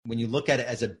when you look at it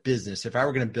as a business, if I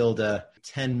were going to build a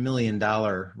 $10 million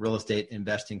real estate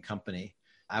investing company,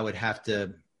 I would have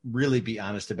to really be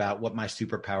honest about what my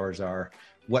superpowers are,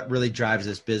 what really drives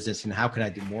this business, and how can I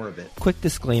do more of it. Quick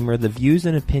disclaimer, the views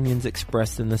and opinions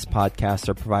expressed in this podcast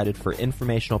are provided for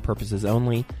informational purposes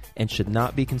only and should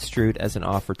not be construed as an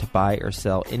offer to buy or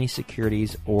sell any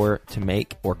securities or to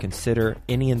make or consider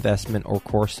any investment or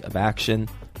course of action.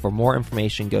 For more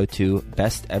information, go to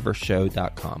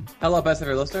bestevershow.com. Hello, Best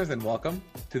Ever listeners, and welcome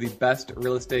to the Best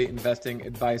Real Estate Investing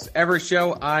Advice Ever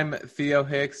Show. I'm Theo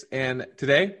Hicks, and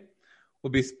today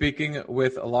we'll be speaking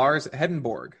with Lars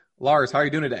Hedenborg. Lars, how are you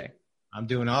doing today? I'm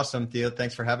doing awesome, Theo.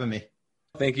 Thanks for having me.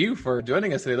 Thank you for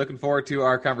joining us today. Looking forward to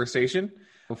our conversation.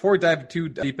 Before we dive too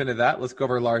deep into that, let's go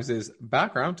over Lars's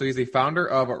background. So he's the founder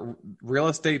of Real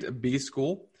Estate B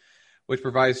School, which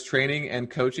provides training and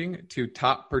coaching to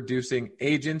top producing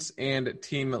agents and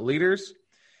team leaders.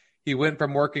 He went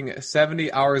from working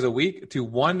 70 hours a week to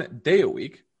 1 day a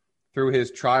week through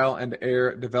his trial and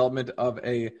error development of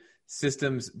a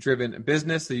systems-driven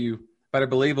business. So you better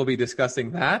believe we'll be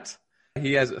discussing that.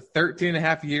 He has 13 and a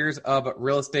half years of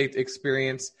real estate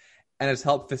experience and has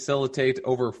helped facilitate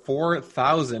over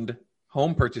 4,000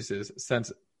 home purchases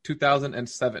since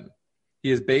 2007.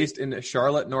 He is based in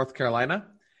Charlotte, North Carolina,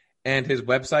 and his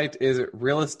website is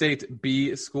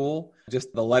realestatebschool,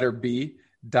 just the letter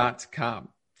B.com.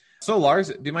 So Lars,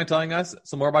 do you mind telling us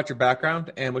some more about your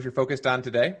background and what you're focused on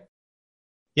today?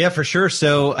 Yeah, for sure.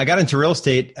 So I got into real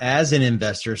estate as an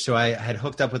investor. So I had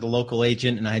hooked up with a local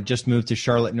agent and I had just moved to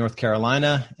Charlotte, North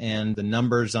Carolina. And the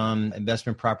numbers on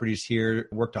investment properties here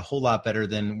worked a whole lot better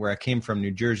than where I came from,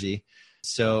 New Jersey.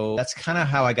 So that's kind of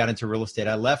how I got into real estate.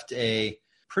 I left a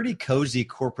pretty cozy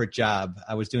corporate job.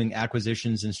 I was doing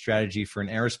acquisitions and strategy for an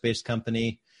aerospace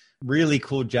company. Really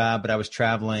cool job, but I was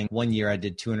traveling. 1 year I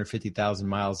did 250,000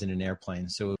 miles in an airplane.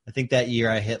 So I think that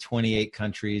year I hit 28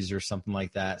 countries or something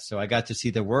like that. So I got to see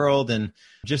the world and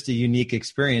just a unique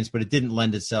experience, but it didn't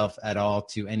lend itself at all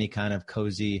to any kind of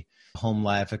cozy home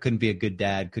life. I couldn't be a good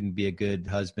dad, couldn't be a good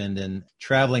husband, and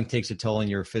traveling takes a toll on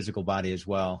your physical body as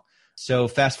well. So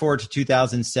fast forward to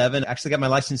 2007, I actually got my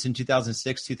license in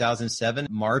 2006, 2007.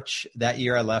 March that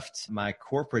year, I left my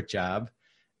corporate job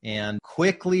and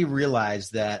quickly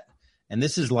realized that, and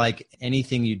this is like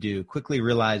anything you do, quickly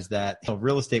realized that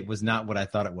real estate was not what I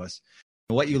thought it was.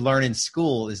 What you learn in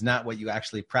school is not what you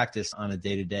actually practice on a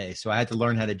day-to-day. So I had to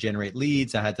learn how to generate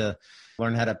leads. I had to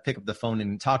learn how to pick up the phone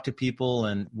and talk to people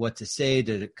and what to say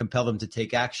to compel them to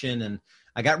take action. And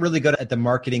I got really good at the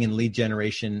marketing and lead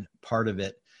generation part of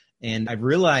it. And I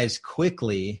realized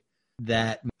quickly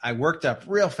that I worked up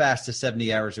real fast to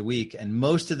 70 hours a week. And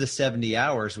most of the 70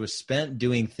 hours was spent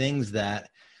doing things that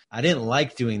I didn't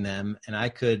like doing them, and I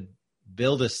could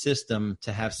build a system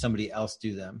to have somebody else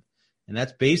do them. And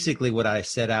that's basically what I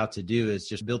set out to do, is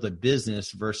just build a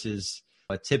business versus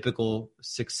a typical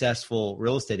successful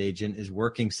real estate agent is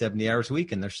working 70 hours a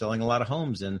week and they're selling a lot of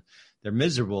homes and they're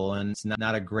miserable and it's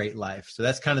not a great life. So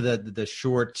that's kind of the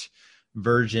short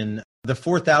version. The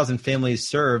 4,000 families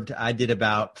served, I did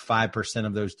about 5%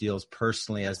 of those deals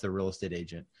personally as the real estate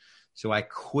agent. So I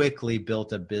quickly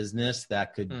built a business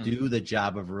that could do the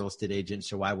job of a real estate agent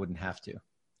so I wouldn't have to.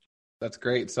 That's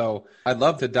great. So I'd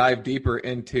love to dive deeper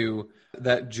into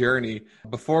that journey.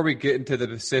 Before we get into the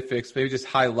specifics, maybe just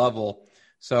high level.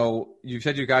 So you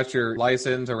said you got your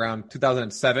license around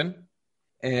 2007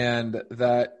 and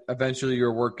that eventually you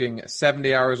were working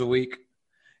 70 hours a week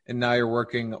and now you're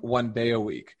working 1 day a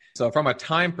week. So from a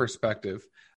time perspective,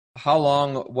 how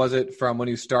long was it from when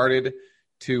you started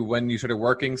to when you started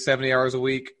working 70 hours a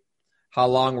week? How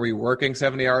long were you working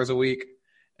 70 hours a week?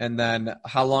 And then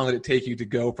how long did it take you to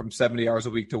go from 70 hours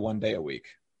a week to 1 day a week?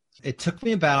 It took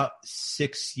me about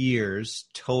 6 years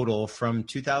total from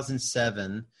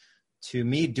 2007 to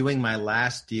me doing my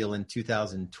last deal in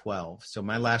 2012. So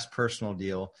my last personal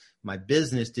deal, my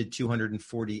business did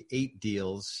 248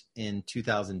 deals in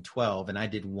 2012, and I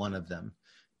did one of them.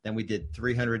 Then we did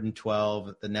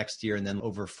 312 the next year and then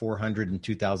over 400 in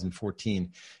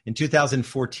 2014. In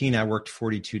 2014, I worked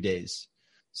 42 days.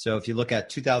 So if you look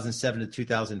at 2007 to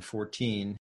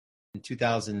 2014, in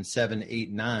 2007,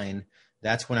 8, 9,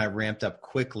 that's when I ramped up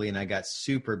quickly and I got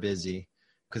super busy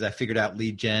because I figured out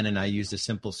lead gen and I used a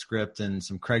simple script and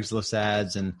some Craigslist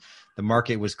ads and the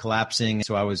market was collapsing.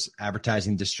 So I was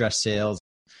advertising distressed sales.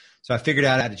 So I figured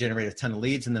out how to generate a ton of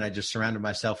leads, and then I just surrounded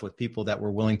myself with people that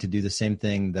were willing to do the same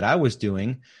thing that I was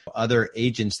doing, other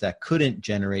agents that couldn't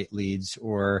generate leads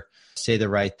or say the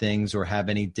right things or have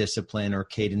any discipline or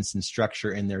cadence and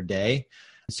structure in their day.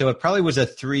 So it probably was a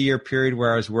 3-year period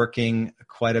where I was working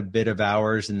quite a bit of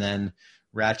hours and then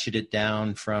ratchet it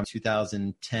down from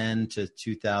 2010 to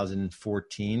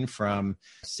 2014 from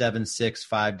 7-6,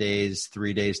 5 days,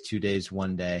 3 days, 2 days,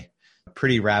 1 day,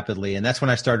 pretty rapidly. And that's when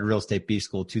I started Real Estate B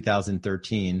School,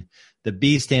 2013. The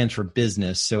B stands for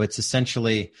business. So it's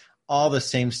essentially all the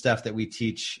same stuff that we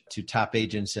teach to top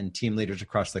agents and team leaders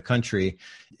across the country.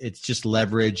 It's just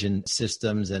leverage and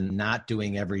systems and not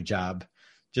doing every job.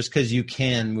 Just because you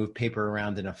can move paper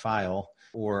around in a file,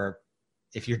 or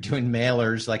if you're doing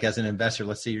mailers, like as an investor,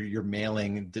 let's say you're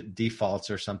mailing defaults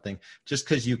or something, just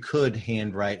because you could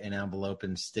handwrite an envelope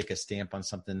and stick a stamp on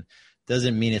something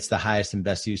doesn't mean it's the highest and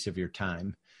best use of your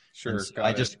time. Sure. So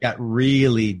I just got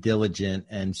really diligent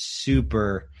and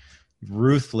super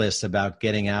ruthless about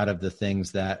getting out of the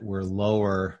things that were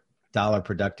lower dollar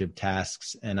productive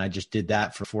tasks. And I just did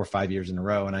that for 4 or 5 years in a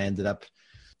row. And I ended up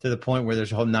to the point where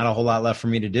there's not a whole lot left for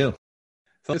me to do.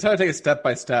 So let's try to take it step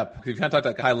by step. You've kind of talked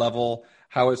like high level,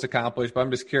 how it's accomplished, but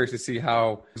I'm just curious to see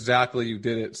how exactly you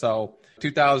did it. So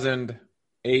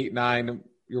 2008, 9,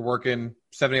 you're working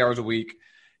 70 hours a week,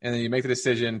 and then you make the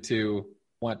decision to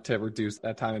want to reduce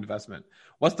that time investment.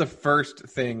 What's the first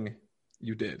thing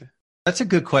you did? That's a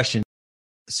good question.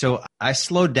 So I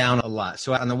slowed down a lot.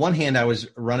 So on the one hand, I was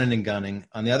running and gunning.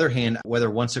 On the other hand, whether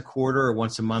once a quarter or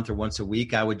once a month or once a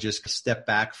week, I would just step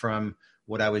back from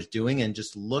what I was doing and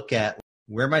just look at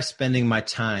where am I spending my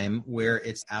time, where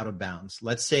it's out of bounds.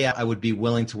 Let's say I would be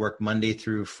willing to work Monday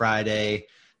through Friday,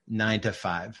 9 to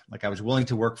 5. Like I was willing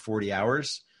to work 40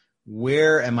 hours.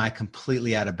 Where am I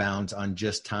completely out of bounds on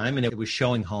just time? And it was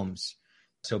showing homes.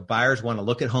 So buyers want to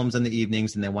look at homes in the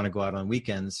evenings and they want to go out on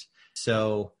weekends.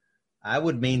 So I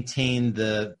would maintain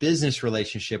the business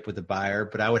relationship with the buyer,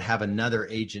 but I would have another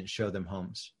agent show them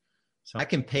homes. So I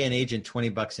can pay an agent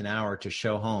 $20 an hour to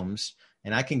show homes,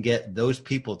 and I can get those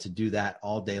people to do that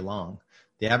all day long.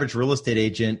 The average real estate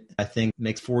agent, I think,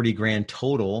 makes $40,000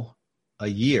 total a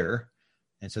year.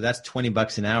 And so that's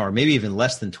 $20 an hour, maybe even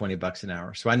less than $20 an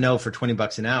hour. So I know for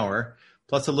 $20 an hour,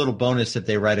 plus a little bonus if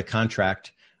they write a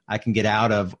contract, I can get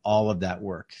out of all of that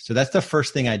work. So that's the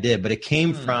first thing I did, but it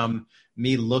came from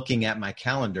me looking at my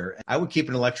calendar. I would keep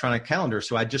an electronic calendar.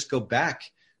 So I'd just go back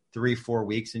 3-4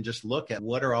 weeks and just look at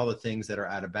what are all the things that are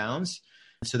out of bounds.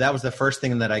 So that was the first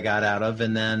thing that I got out of.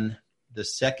 And then the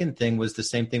second thing was the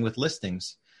same thing with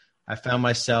listings. I found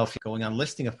myself going on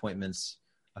listing appointments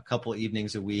a couple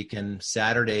evenings a week, and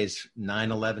Saturdays,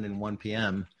 9, 11, and 1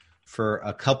 p.m. For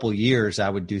a couple years, I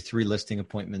would do 3 listing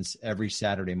appointments every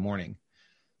Saturday morning.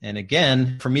 And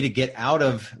again, for me to get out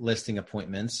of listing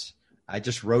appointments, I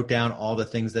just wrote down all the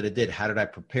things that I did. How did I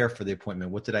prepare for the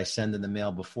appointment? What did I send in the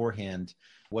mail beforehand?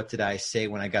 What did I say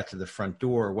when I got to the front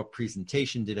door? What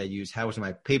presentation did I use? How was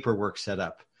my paperwork set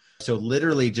up? So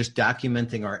literally just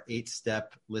documenting our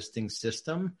 8-step listing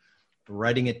system,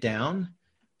 writing it down,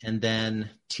 and then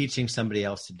teaching somebody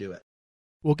else to do it.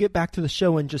 We'll get back to the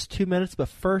show in just 2 minutes, but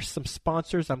first, some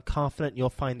sponsors I'm confident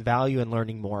you'll find value in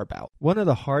learning more about. One of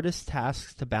the hardest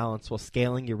tasks to balance while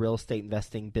scaling your real estate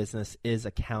investing business is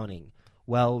accounting.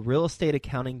 Well,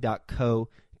 realestateaccounting.co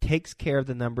takes care of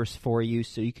the numbers for you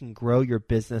so you can grow your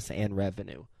business and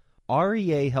revenue.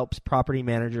 REA helps property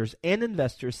managers and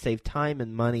investors save time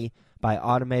and money by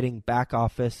automating back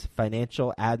office,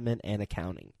 financial, admin, and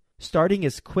accounting. Starting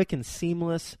is quick and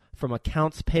seamless, from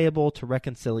accounts payable to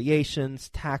reconciliations,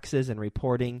 taxes, and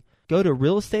reporting. Go to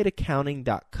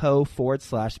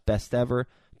realestateaccounting.co/best ever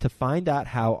to find out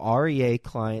how REA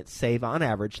clients save on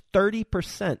average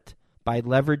 30% by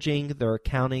leveraging their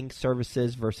accounting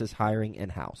services versus hiring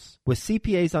in-house. With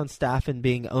CPAs on staff and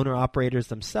being owner-operators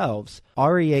themselves,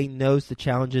 REA knows the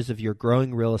challenges of your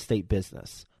growing real estate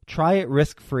business. Try it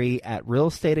risk-free at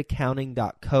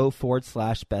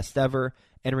realestateaccounting.co/best ever.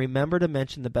 And remember to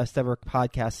mention the Best Ever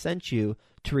podcast sent you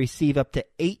to receive up to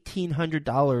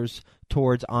 $1,800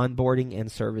 towards onboarding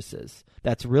and services.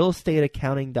 That's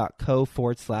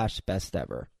realestateaccounting.co/best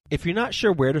ever. If you're not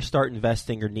sure where to start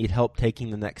investing or need help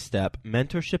taking the next step,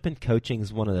 mentorship and coaching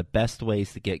is one of the best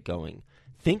ways to get going.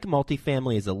 Think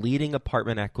Multifamily is a leading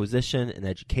apartment acquisition and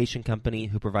education company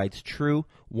who provides true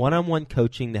one-on-one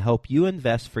coaching to help you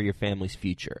invest for your family's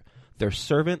future. Their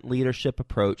servant leadership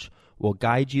approach will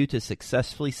guide you to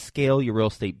successfully scale your real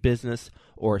estate business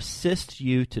or assist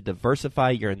you to diversify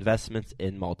your investments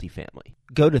in multifamily.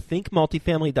 Go to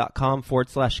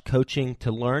thinkmultifamily.com/coaching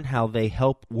to learn how they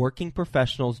help working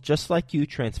professionals just like you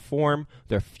transform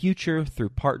their future through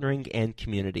partnering and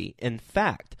community. In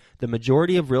fact, the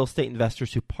majority of real estate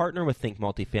investors who partner with Think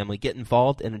Multifamily get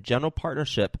involved in a general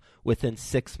partnership within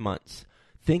 6 months.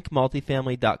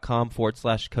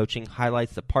 thinkmultifamily.com/coaching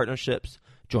highlights the partnerships,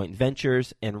 joint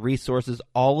ventures, and resources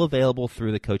all available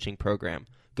through the coaching program.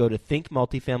 Go Go to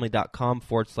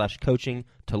thinkmultifamily.com/coaching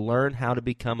to learn how to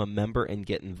become a member and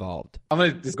get involved. I'm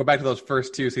going to just go back to those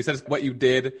first two. So you said what you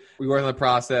did. We worked on the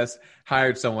process,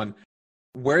 hired someone.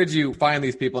 Where did you find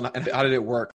these people and how did it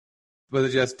work? Was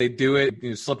it just they do it,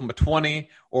 you slip them a 20,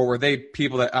 or were they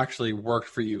people that actually worked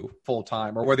for you full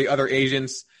time? Or were the other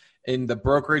agents in the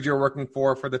brokerage you're working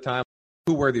for the time?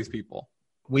 Who were these people?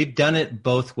 We've done it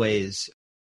both ways.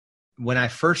 When I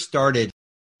first started,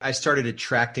 I started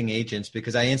attracting agents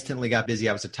because I instantly got busy.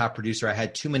 I was a top producer. I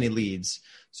had too many leads.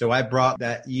 So I brought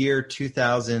that year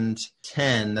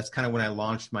 2010. That's kind of when I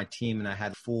launched my team, and I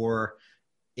had 4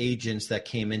 agents that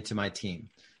came into my team.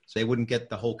 So they wouldn't get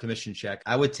the whole commission check.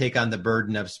 I would take on the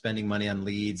burden of spending money on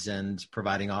leads and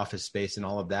providing office space and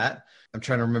all of that. I'm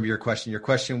trying to remember your question. Your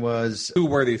question was, who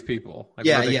were these people? Like,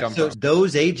 So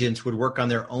those agents would work on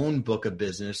their own book of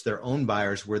business, their own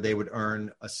buyers, where they would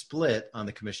earn a split on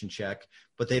the commission check,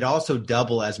 but they'd also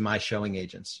double as my showing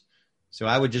agents. So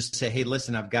I would just say, hey,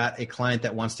 listen, I've got a client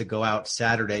that wants to go out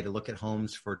Saturday to look at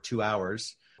homes for 2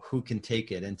 hours. Who can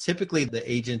take it? And typically the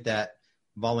agent that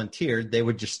volunteered, they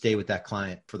would just stay with that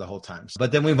client for the whole time.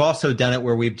 But then we've also done it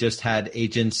where we've just had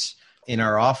agents in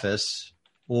our office,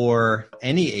 or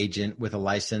any agent with a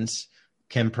license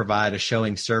can provide a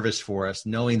showing service for us,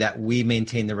 knowing that we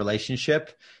maintain the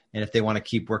relationship. And if they want to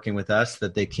keep working with us,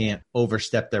 that they can't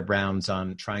overstep their bounds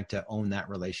on trying to own that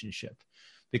relationship,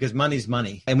 because money's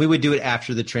money. And we would do it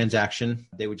after the transaction.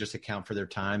 They would just account for their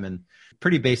time, and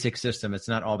pretty basic system. It's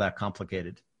not all that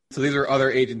complicated. So these are other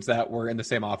agents that were in the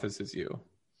same office as you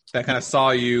that kind of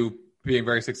saw you being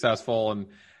very successful and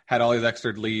had all these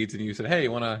extra leads, and you said, hey,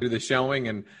 you want to do this showing,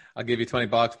 and I'll give you $20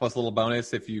 plus a little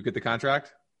bonus if you get the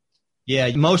contract?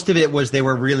 Yeah, most of it was they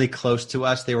were really close to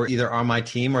us. They were either on my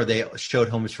team or they showed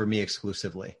homes for me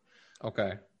exclusively.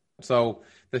 Okay. So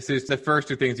this is the first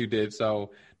 2 things you did.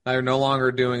 So now you're no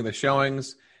longer doing the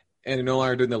showings and you're no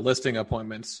longer doing the listing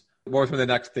appointments. What were some of the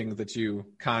next things that you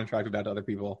contracted out to other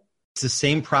people? It's the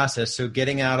same process. So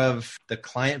getting out of the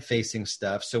client-facing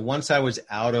stuff. So once I was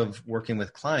out of working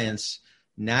with clients,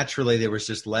 naturally there was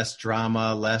just less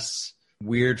drama, less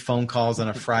weird phone calls on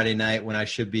a Friday night when I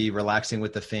should be relaxing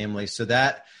with the family. So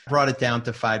that brought it down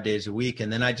to 5 days a week. And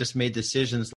then I just made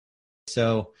decisions.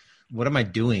 So what am I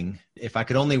doing? If I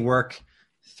could only work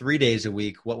 3 days a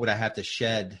week, what would I have to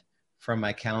shed from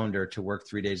my calendar to work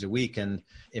 3 days a week? And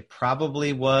it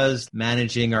probably was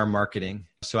managing our marketing.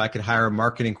 So I could hire a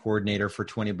marketing coordinator for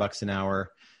 $20 an hour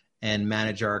and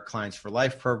manage our Clients for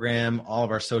Life program, all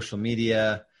of our social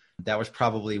media. That was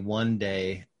probably 1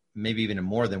 day, maybe even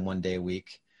more than 1 day a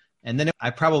week. And then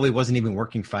I probably wasn't even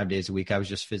working 5 days a week. I was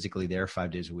just physically there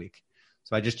 5 days a week.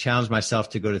 So I just challenged myself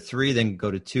to go to 3, then go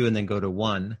to 2, and then go to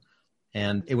 1.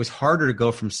 And it was harder to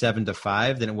go from 7 to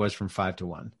 5 than it was from 5 to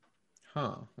 1.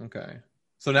 Huh. Okay.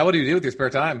 So now what do you do with your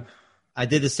spare time? I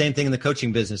did the same thing in the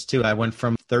coaching business too. I went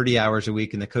from 30 hours a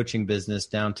week in the coaching business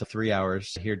down to 3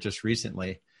 hours here just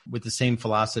recently with the same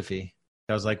philosophy.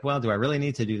 I was like, well, do I really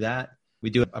need to do that? We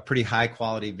do a pretty high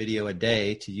quality video a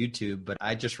day to YouTube, but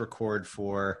I just record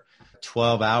for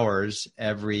 12 hours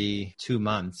every 2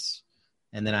 months.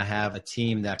 And then I have a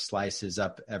team that slices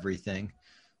up everything.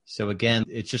 So again,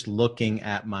 it's just looking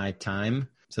at my time.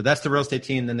 So that's the real estate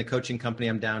team. Then the coaching company,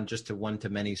 I'm down just to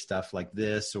one-to-many stuff like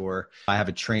this, or I have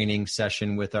a training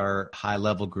session with our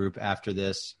high-level group after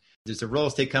this. There's a real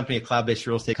estate company, a cloud-based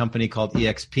real estate company called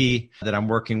EXP that I'm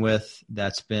working with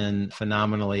that's been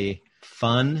phenomenally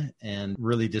fun and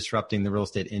really disrupting the real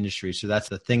estate industry. So that's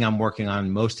the thing I'm working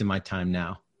on most of my time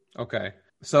now. Okay.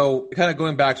 So kind of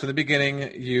going back to the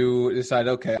beginning, you decide,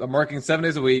 okay, I'm working 7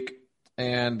 days a week,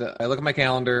 and I look at my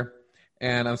calendar,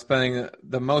 and I'm spending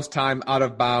the most time out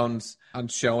of bounds on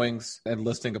showings and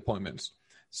listing appointments.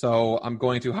 So I'm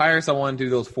going to hire someone to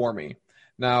do those for me.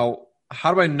 Now,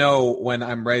 how do I know when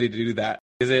I'm ready to do that?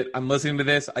 Is it, I'm listening to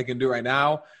this, I can do it right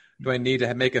now? Do I need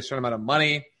to make a certain amount of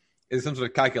money? Is it some sort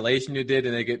of calculation you did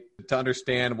and they get to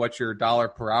understand what your dollar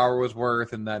per hour was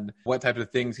worth and then what types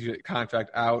of things you should contract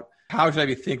out? How should I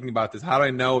be thinking about this? How do I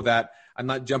know that I'm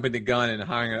not jumping the gun and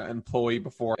hiring an employee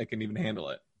before I can even handle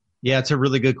it? Yeah, it's a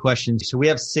really good question. So we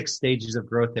have 6 stages of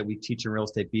growth that we teach in Real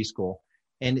Estate B School.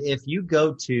 And if you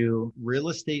go to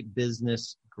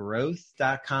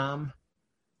realestatebusinessgrowth.com,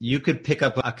 you could pick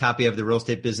up a copy of the Real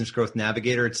Estate Business Growth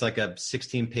Navigator. It's like a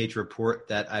 16-page report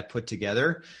that I put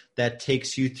together that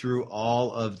takes you through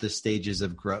all of the stages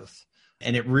of growth.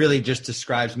 And it really just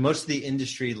describes, most of the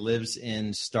industry lives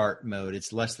in start mode.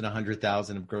 It's less than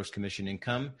 100,000 of gross commission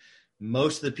income.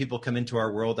 Most of the people come into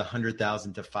our world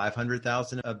 100,000 to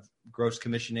 500,000 of gross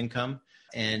commission income.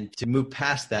 And to move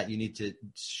past that, you need to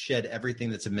shed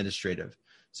everything that's administrative.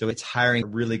 So it's hiring a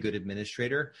really good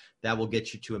administrator that will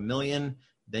get you to $1 million.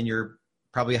 Then you're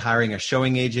probably hiring a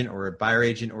showing agent or a buyer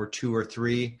agent or 2 or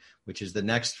 3, which is the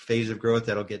next phase of growth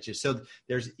that'll get you. So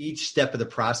there's each step of the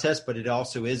process, but it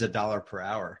also is $1 per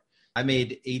hour. I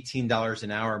made $18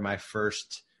 an hour my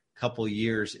first couple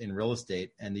years in real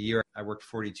estate. And the year I worked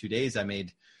 42 days, I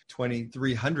made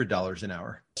 $2,300 an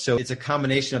hour. So it's a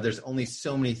combination of, there's only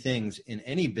so many things in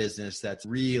any business that's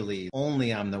really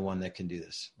only I'm the one that can do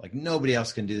this. Like nobody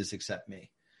else can do this except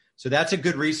me. So that's a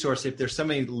good resource. If there's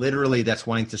somebody literally that's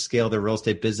wanting to scale their real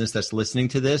estate business that's listening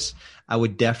to this, I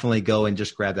would definitely go and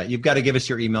just grab that. You've got to give us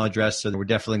your email address. So we're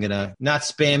definitely going to not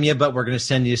spam you, but we're going to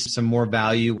send you some more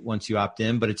value once you opt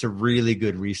in. But it's a really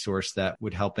good resource that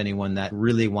would help anyone that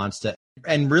really wants to.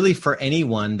 And really for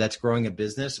anyone that's growing a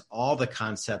business, all the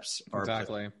concepts are.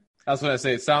 Exactly. That's what I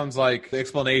say. It sounds like the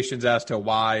explanations as to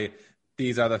why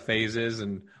these are the phases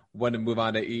and when to move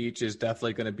on to each is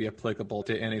definitely going to be applicable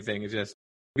to anything. It's just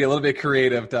be a little bit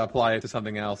creative to apply it to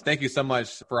something else. Thank you so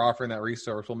much for offering that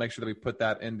resource. We'll make sure that we put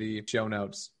that in the show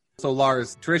notes. So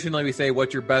Lars, traditionally we say,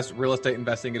 what's your best real estate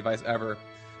investing advice ever?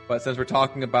 But since we're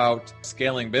talking about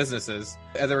scaling businesses,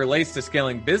 as it relates to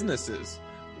scaling businesses,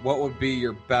 what would be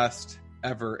your best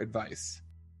ever advice?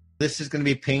 This is going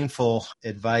to be painful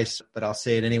advice, but I'll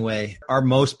say it anyway. Our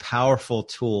most powerful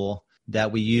tool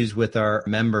that we use with our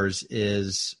members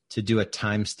is to do a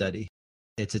time study.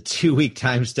 It's a 2-week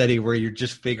time study where you're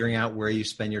just figuring out where you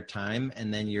spend your time.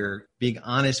 And then you're being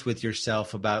honest with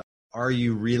yourself about, are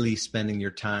you really spending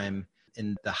your time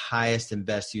in the highest and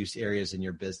best use areas in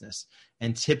your business?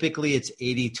 And typically it's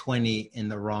 80-20 in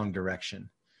the wrong direction.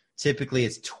 Typically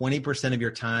it's 20% of your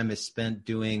time is spent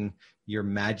doing your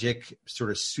magic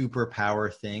sort of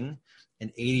superpower thing,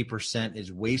 and 80%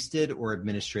 is wasted or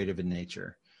administrative in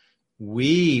nature.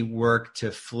 We work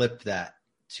to flip that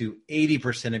to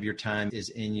 80% of your time is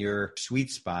in your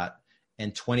sweet spot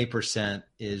and 20%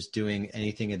 is doing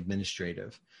anything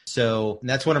administrative. So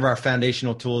that's one of our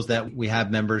foundational tools that we have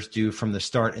members do from the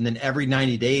start. And then every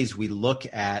 90 days, we look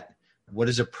at what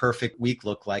does a perfect week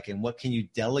look like and what can you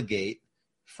delegate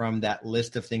from that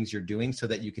list of things you're doing so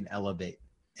that you can elevate.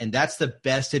 And that's the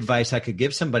best advice I could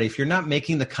give somebody. If you're not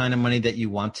making the kind of money that you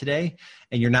want today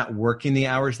and you're not working the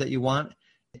hours that you want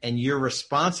and you're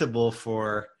responsible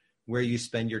for where you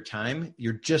spend your time,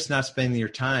 you're just not spending your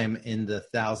time in the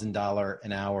 $1,000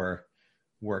 an hour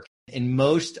work. In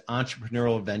most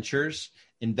entrepreneurial ventures,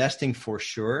 investing for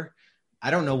sure,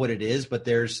 I don't know what it is, but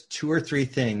there's 2 or 3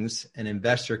 things an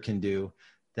investor can do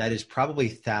that is probably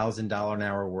 $1,000 an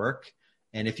hour work.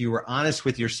 And if you were honest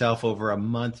with yourself over a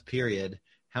month period,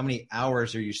 how many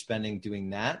hours are you spending doing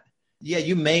that? Yeah,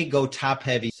 you may go top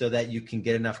heavy so that you can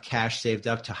get enough cash saved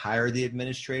up to hire the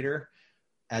administrator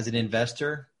as an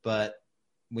investor. But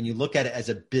when you look at it as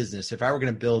a business, if I were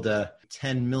going to build a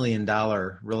 $10 million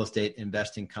real estate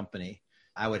investing company,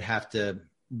 I would have to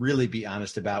really be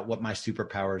honest about what my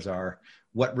superpowers are,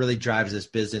 what really drives this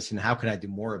business, and how can I do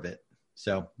more of it?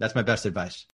 So that's my best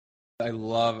advice. I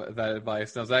love that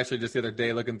advice. I was actually just the other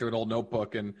day looking through an old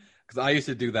notebook, and because I used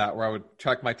to do that where I would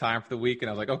track my time for the week, and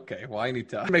I was like, okay, well, I need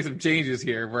to make some changes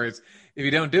here. Whereas if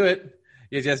you don't do it,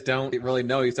 you just don't really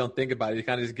know. You just don't think about it. You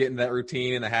kind of just get in that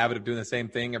routine and the habit of doing the same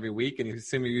thing every week, and you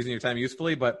assume you're using your time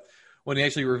usefully. But when you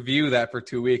actually review that for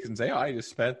 2 weeks and say, oh, I just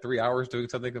spent 3 hours doing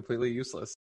something completely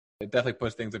useless, it definitely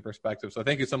puts things in perspective. So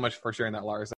thank you so much for sharing that,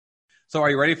 Lars. So are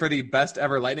you ready for the best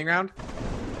ever lightning round?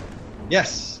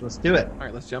 Yes, let's do it. All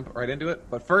right, let's jump right into it.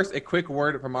 But first, a quick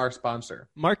word from our sponsor.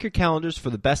 Mark your calendars for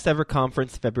the Best Ever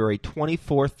Conference, February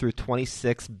 24th through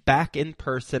 26th, back in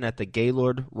person at the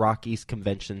Gaylord Rockies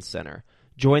Convention Center.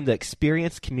 Join the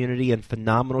experienced community and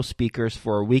phenomenal speakers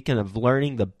for a weekend of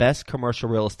learning the best commercial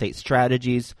real estate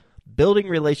strategies, building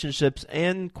relationships,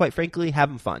 and, quite frankly,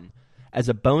 having fun. As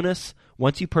a bonus,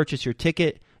 once you purchase your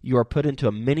ticket, you are put into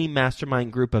a mini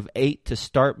mastermind group of 8 to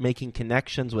start making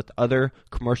connections with other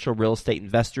commercial real estate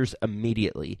investors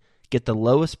immediately. Get the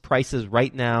lowest prices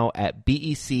right now at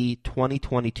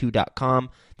BEC2022.com.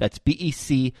 That's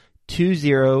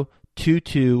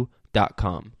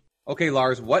BEC2022.com. Okay,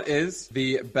 Lars, what is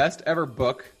the best ever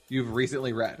book you've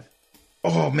recently read?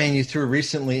 Oh, man, you threw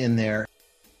recently in there.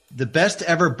 The best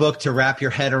ever book to wrap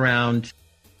your head around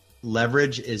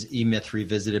leverage is E-Myth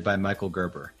Revisited by Michael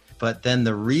Gerber. But then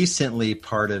the recently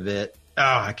part of it,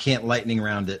 I can't lightning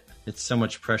round it. It's so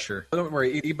much pressure. Don't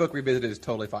worry, ebook Revisited is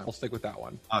totally fine. We'll stick with that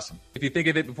one. Awesome. If you think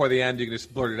of it before the end, you can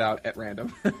just blurt it out at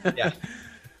random. Yeah.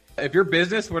 If your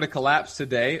business were to collapse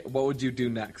today, what would you do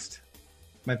next?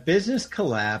 My business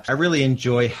collapsed. I really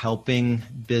enjoy helping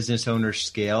business owners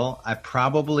scale. I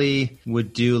probably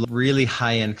would do really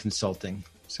high-end consulting.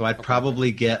 So I'd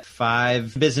probably get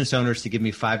 5 business owners to give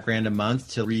me $5,000 a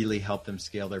month to really help them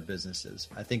scale their businesses.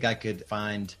 I think I could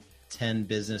find 10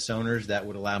 business owners that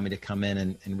would allow me to come in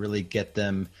and really get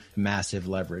them massive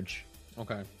leverage.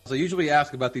 Okay. So usually we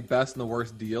ask about the best and the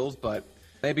worst deals, but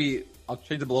maybe I'll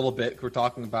change it a little bit. We're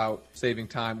talking about saving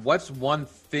time. What's one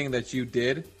thing that you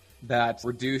did that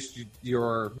reduced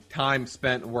your time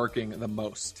spent working the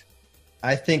most?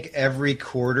 I think every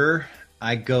quarter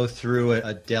I go through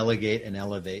a delegate and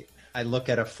elevate. I look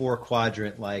at a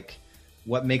 4-quadrant, like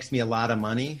what makes me a lot of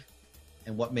money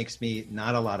and what makes me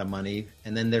not a lot of money.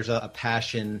 And then there's a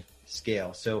passion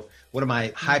scale. So what am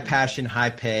I? High passion,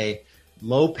 high pay,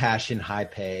 low passion, high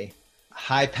pay,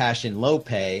 high passion, low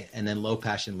pay, and then low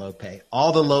passion, low pay.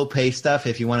 All the low pay stuff,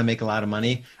 if you want to make a lot of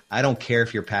money, I don't care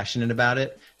if you're passionate about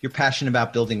it. If you're passionate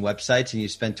about building websites and you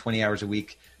spend 20 hours a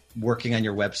week working on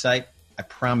your website, I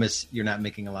promise you're not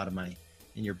making a lot of money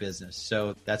in your business.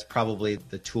 So that's probably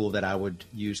the tool that I would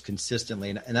use consistently.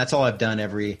 And that's all I've done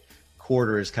every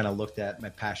quarter is kind of looked at my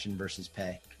passion versus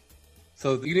pay.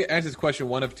 So you answer this question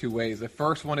one of 2 ways. The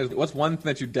first one is, what's one thing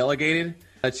that you delegated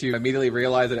that you immediately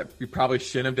realized that you probably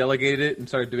shouldn't have delegated it and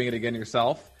started doing it again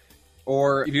yourself?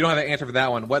 Or if you don't have an answer for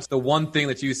that one, what's the one thing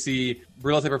that you see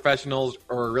real estate professionals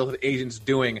or real estate agents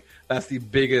doing that's the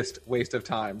biggest waste of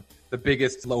time, the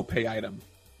biggest low pay item?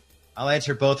 I'll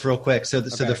answer both real quick. So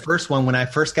the first one, when I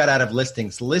first got out of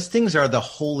listings are the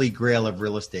holy grail of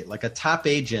real estate. Like a top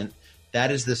agent, that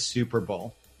is the Super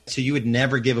Bowl. So you would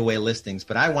never give away listings,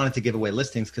 but I wanted to give away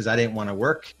listings because I didn't want to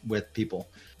work with people.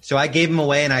 So I gave them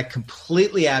away and I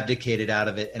completely abdicated out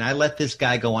of it. And I let this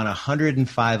guy go on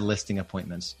 105 listing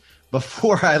appointments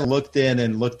before I looked in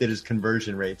and looked at his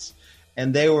conversion rates.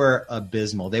 And they were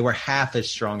abysmal. They were half as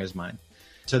strong as mine.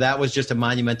 So that was just a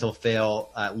monumental fail.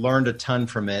 Learned a ton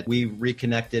from it. We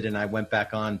reconnected and I went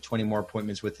back on 20 more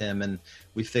appointments with him and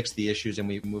we fixed the issues and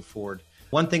we moved forward.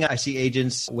 One thing I see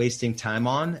agents wasting time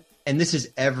on, and this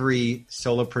is every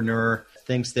solopreneur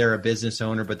thinks they're a business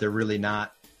owner, but they're really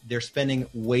not. They're spending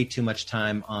way too much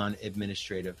time on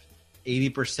administrative.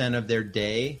 80% of their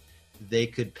day, they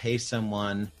could pay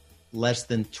someone less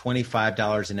than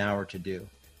 $25 an hour to do.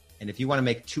 And if you want to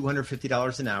make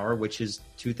 $250 an hour, which is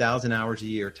 2,000 hours a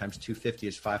year times 250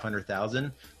 is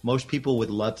 500,000. Most people would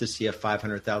love to see a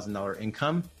 $500,000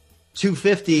 income.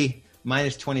 250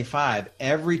 minus 25.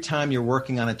 Every time you're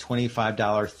working on a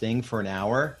 $25 thing for an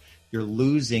hour, you're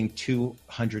losing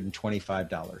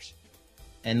 $225.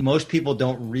 And most people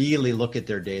don't really look at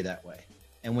their day that way.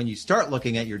 And when you start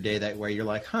looking at your day that way, you're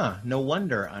like, no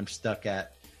wonder I'm stuck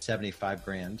at 75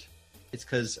 grand. It's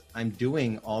because I'm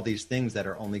doing all these things that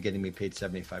are only getting me paid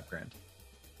 75 grand.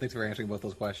 Thanks for answering both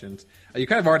those questions. You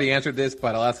kind of already answered this,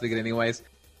 but I'll ask it again anyways.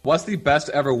 What's the best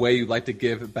ever way you'd like to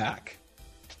give back?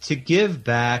 To give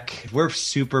back, we're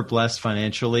super blessed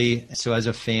financially. So as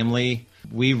a family,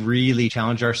 we really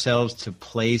challenge ourselves to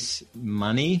place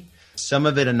money, some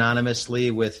of it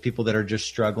anonymously with people that are just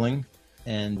struggling.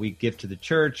 And we give to the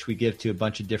church. We give to a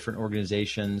bunch of different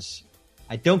organizations.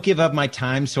 I don't give up my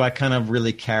time, so I kind of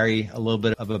really carry a little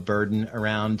bit of a burden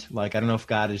around. Like, I don't know if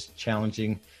God is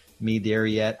challenging me there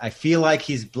yet. I feel like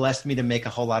he's blessed me to make a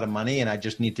whole lot of money, and I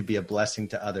just need to be a blessing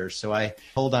to others. So I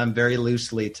hold on very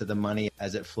loosely to the money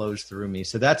as it flows through me.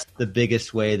 So that's the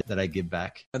biggest way that I give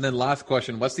back. And then last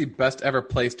question, what's the best ever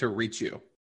place to reach you?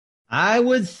 I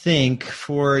would think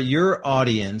for your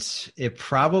audience, it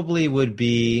probably would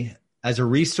be, as a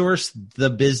resource,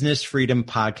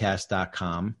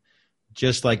 thebusinessfreedompodcast.com.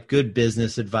 Just like good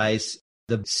business advice,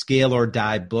 the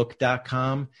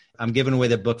scaleorddiebook.com. I'm giving away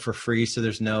the book for free, so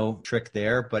there's no trick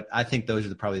there, but I think those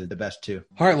are probably the best two.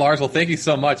 All right, Lars. Well, thank you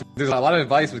so much. There's a lot of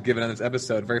advice was given on this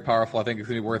episode. Very powerful. I think it's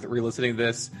going to be worth re-listening to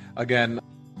this. Again,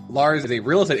 Lars is a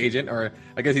real estate agent, or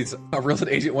I guess he's a real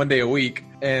estate agent one day a week.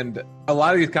 And a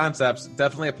lot of these concepts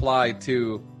definitely apply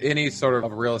to any sort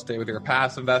of real estate, whether you're a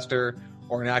passive investor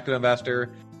or an active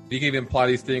investor. You can even apply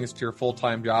these things to your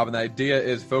full-time job. And the idea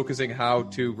is focusing how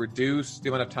to reduce the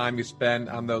amount of time you spend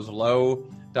on those low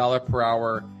dollar per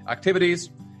hour activities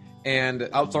and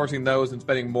outsourcing those and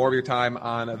spending more of your time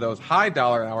on those high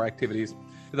dollar an hour activities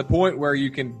to the point where you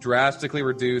can drastically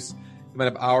reduce the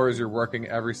amount of hours you're working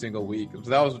every single week. So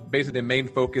that was basically the main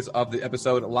focus of the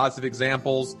episode. Lots of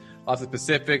examples, lots of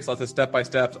specifics, lots of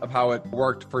step-by-steps of how it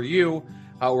worked for you,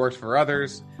 how it works for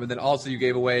others. And then also you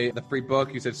gave away the free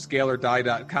book. You said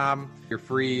scaleordie.com, your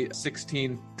free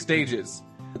 16 stages,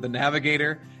 the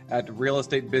navigator at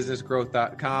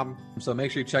realestatebusinessgrowth.com. So make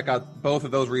sure you check out both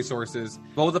of those resources.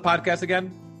 What was the podcast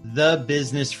again?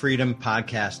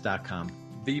 Thebusinessfreedompodcast.com.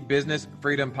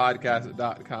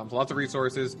 thebusinessfreedompodcast.com. So lots of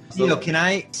resources. Can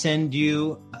I send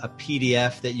you a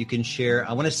PDF that you can share?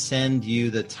 I want to send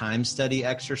you the time study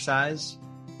exercise.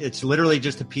 It's literally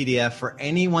just a PDF for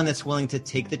anyone that's willing to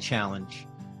take the challenge.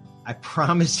 I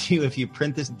promise you, if you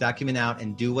print this document out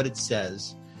and do what it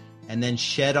says, and then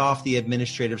shed off the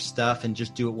administrative stuff and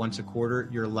just do it once a quarter,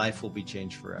 your life will be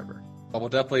changed forever. We'll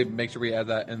definitely make sure we add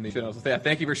that in the show notes. So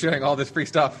thank you for sharing all this free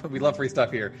stuff. We love free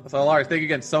stuff here. So Lars, thank you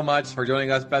again so much for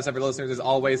joining us. Best ever listeners, as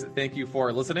always, thank you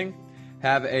for listening.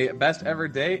 Have a best ever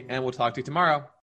day, and we'll talk to you tomorrow.